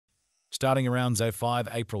Starting around 05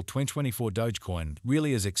 April 2024, Dogecoin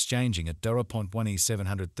really is exchanging at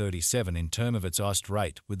 0.1737 in term of its ICE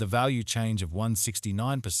rate, with the value change of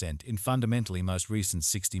 169% in fundamentally most recent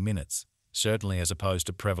 60 minutes, certainly as opposed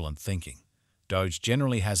to prevalent thinking. Doge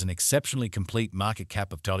generally has an exceptionally complete market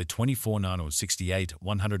cap of $24,968,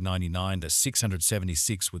 199 to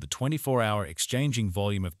 676 with a 24-hour exchanging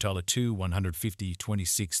volume of $2, 150,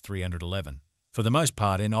 26, 311, for the most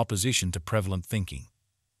part in opposition to prevalent thinking.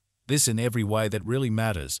 This in every way that really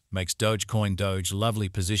matters makes Dogecoin Doge lovely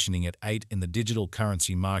positioning at 8 in the digital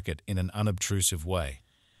currency market in an unobtrusive way.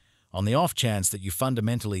 On the off chance that you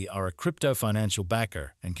fundamentally are a crypto financial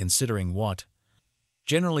backer and considering what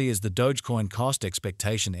generally is the Dogecoin cost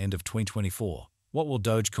expectation end of 2024, what will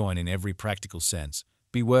Dogecoin in every practical sense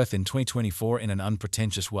be worth in 2024 in an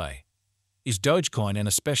unpretentious way? Is Dogecoin an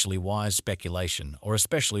especially wise speculation or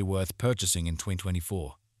especially worth purchasing in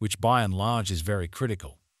 2024, which by and large is very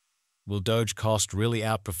critical? Will Doge cost really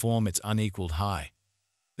outperform its unequaled high?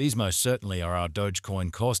 These most certainly are our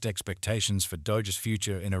Dogecoin cost expectations for Doge's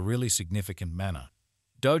future in a really significant manner.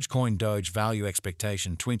 Dogecoin Doge Value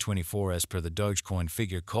Expectation 2024 as per the Dogecoin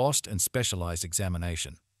Figure Cost and Specialized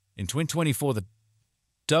Examination. In 2024, the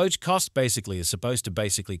Doge cost is supposed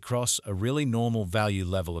to cross a really normal value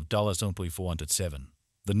level of $1.407.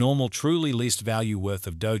 The normal truly least value worth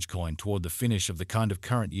of Dogecoin toward the finish of the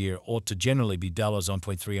current year ought to generally be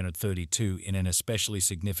 $1.332 in an especially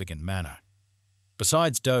significant manner.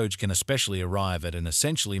 Besides, Doge can especially arrive at an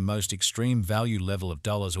essentially most extreme value level of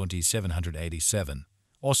 $787,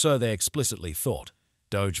 or so they explicitly thought.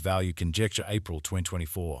 Doge Value Conjecture April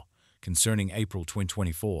 2024. Concerning April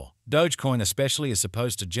 2024, Dogecoin especially is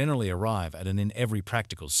supposed to generally arrive at an in every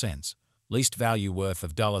practical sense least value worth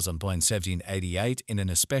of $17.88 in an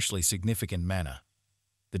especially significant manner.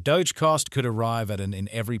 The Doge cost could arrive at an in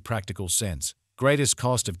every practical sense greatest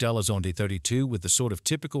cost of $32 with the sort of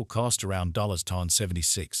typical cost around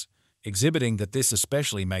 $76, exhibiting that this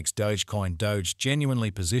especially makes Dogecoin Doge genuinely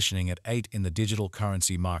positioning at 8 in the digital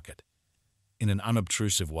currency market in an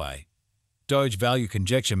unobtrusive way. Doge Value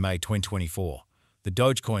Conjecture May 2024. The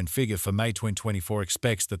Dogecoin figure for May 2024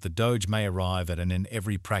 expects that the Doge may arrive at an in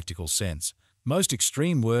every practical sense most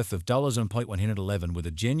extreme worth of $1.111 with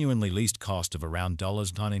a genuinely least cost of around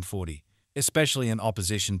 $19.40, especially in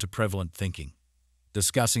opposition to prevalent thinking.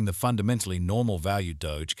 Discussing the fundamentally normal value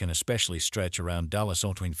Doge can especially stretch around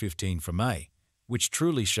 $15 for May, which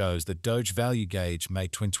truly shows that Doge Value Gauge May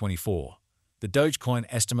 2024. The Dogecoin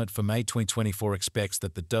estimate for May 2024 expects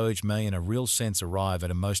that the Doge may in a real sense arrive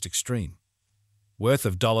at a most extreme worth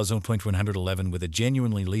of $1.111 with a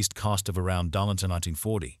genuinely least cost of around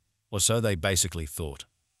 $19.40, or so they basically thought.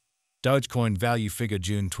 Dogecoin Value Figure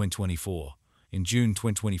June 2024. In June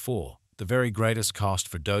 2024, the very greatest cost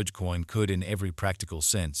for Dogecoin could in every practical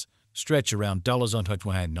sense stretch around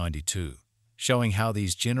 $92, showing how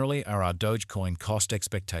these generally are our Dogecoin cost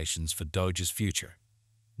expectations for Doge's future.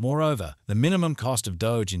 Moreover, the minimum cost of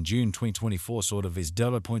Doge in June 2024 sort of is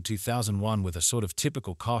 $2001 with a sort of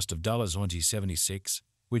typical cost of $76,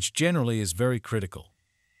 which generally is very critical.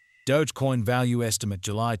 Dogecoin Value Estimate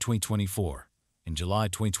July 2024. In July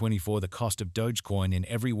 2024, the cost of Dogecoin in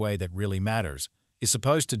every way that really matters is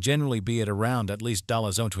supposed to generally be at around at least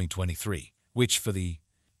 $23, which for the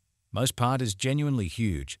most part is genuinely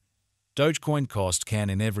huge. Dogecoin cost can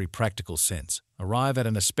in every practical sense arrive at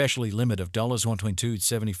an especially limit of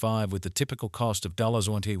 $1.275 with the typical cost of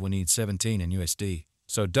 $1.17 in USD.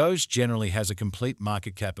 So Doge generally has a complete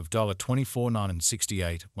market cap of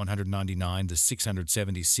 $24,968, 199 to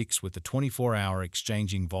 676 with the 24-hour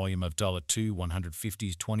exchanging volume of $2,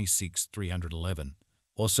 150, 26, 311.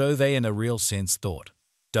 Or so they in a real sense thought.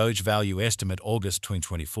 Doge Value Estimate August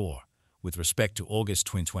 2024. With respect to August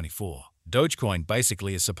 2024, Dogecoin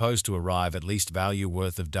basically is supposed to arrive at least value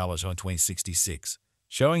worth of $20.66,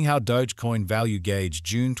 showing how Dogecoin Value Gauge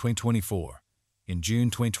June 2024. In June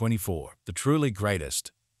 2024, the truly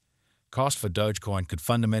greatest cost for Dogecoin could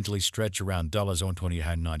fundamentally stretch around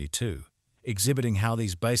 $20.92, exhibiting how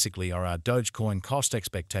these basically are our Dogecoin cost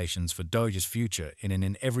expectations for Doge's future in an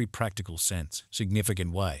in every practical sense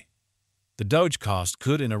significant way. The Doge cost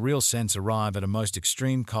could in a real sense arrive at a most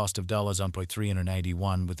extreme cost of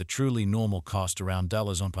 $381 with a truly normal cost around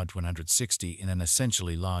 $160 in an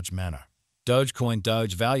essentially large manner. Dogecoin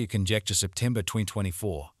Doge Value Conjecture September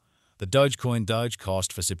 2024. The Dogecoin Doge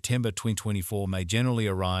cost for September 2024 may generally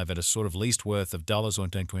arrive at a sort of least worth of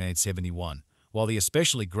 $1.2871, while the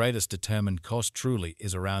especially greatest determined cost truly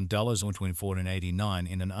is around $1.2489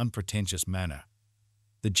 in an unpretentious manner.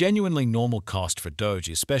 The genuinely normal cost for Doge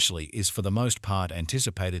especially is for the most part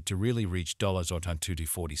anticipated to really reach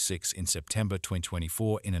 $246 in September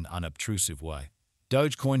 2024 in an unobtrusive way.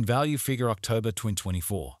 Dogecoin value figure October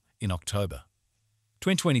 2024. In October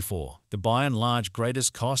 2024, the by and large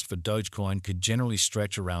greatest cost for Dogecoin could generally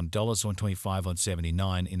stretch around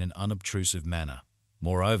 $125.79 in an unobtrusive manner.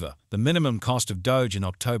 Moreover, the minimum cost of Doge in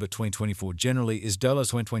October 2024 generally is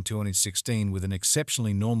 $122.16 with an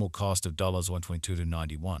exceptionally normal cost of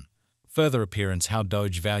 $122.91. Further appearance how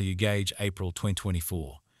Doge value gauge April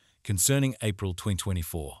 2024. Concerning April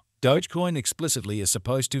 2024, Dogecoin explicitly is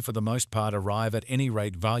supposed to for the most part arrive at any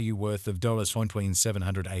rate value worth of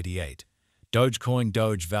 $12788. Dogecoin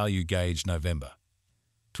Doge value gauge November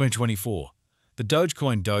 2024. The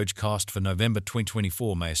Dogecoin Doge cost for November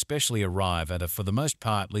 2024 may especially arrive at a for the most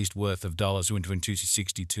part least worth of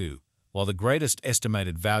 $122.62, while the greatest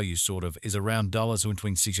estimated value sort of is around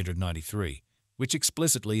 $12693, which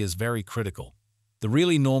explicitly is very critical. The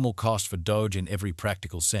really normal cost for Doge in every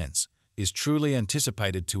practical sense is truly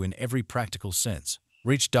anticipated to in every practical sense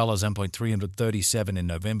reach $1.337 in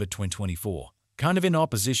November 2024, kind of in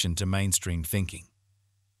opposition to mainstream thinking.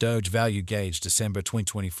 Doge value gauge December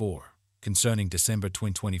 2024. Concerning December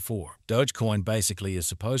 2024, Dogecoin basically is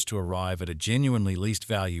supposed to arrive at a genuinely least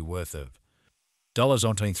value worth of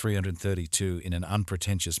 $1.332 in an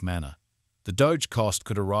unpretentious manner. The Doge cost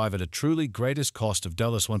could arrive at a truly greatest cost of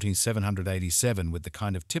 $1.787 with the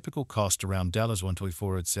kind of typical cost around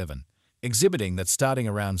 $1.2407, exhibiting that starting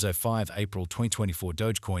around 05 April 2024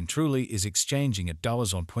 Dogecoin truly is exchanging at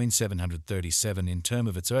 $1.737 in term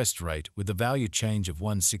of its host rate with a value change of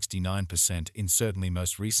 169% in certainly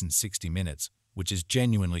most recent 60 minutes, which is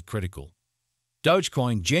genuinely critical.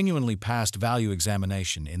 Dogecoin genuinely passed value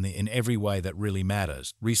examination in every way that really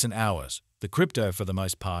matters. Recent hours, the crypto for the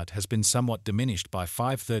most part has been somewhat diminished by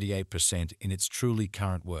 538% in its truly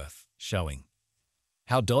current worth, showing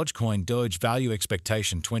how Dogecoin Doge value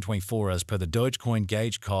expectation 2024 as per the Dogecoin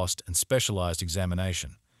gauge cost and specialized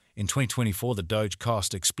examination. In 2024, the Doge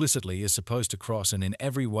cost explicitly is supposed to cross and in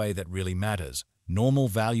every way that really matters, normal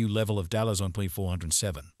value level of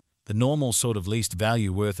 $1.407. The normal sort of least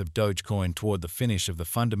value worth of Dogecoin toward the finish of the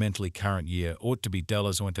fundamentally current year ought to be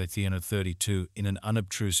 $1.332 in an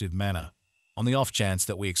unobtrusive manner. On the off chance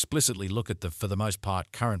that we explicitly look at the for the most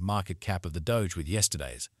part current market cap of the Doge with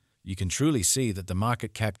yesterday's, you can truly see that the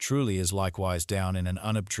market cap truly is likewise down in an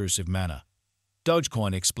unobtrusive manner.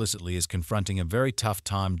 Dogecoin explicitly is confronting a very tough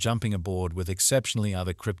time jumping aboard with exceptionally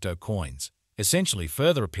other crypto coins. Essentially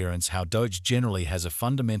further appearance how Doge generally has a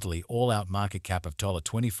fundamentally all-out market cap of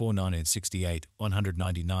 $24,968,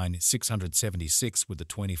 $199,676 with the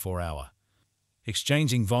 24-hour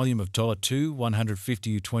exchanging volume of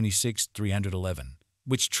 $2,150,26, 311,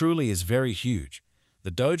 which truly is very huge. The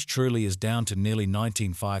Doge truly is down to nearly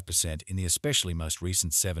 19.5% in the especially most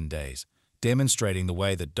recent 7 days, demonstrating the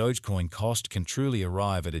way that Dogecoin cost can truly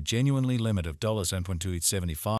arrive at a genuinely limit of $1.2875.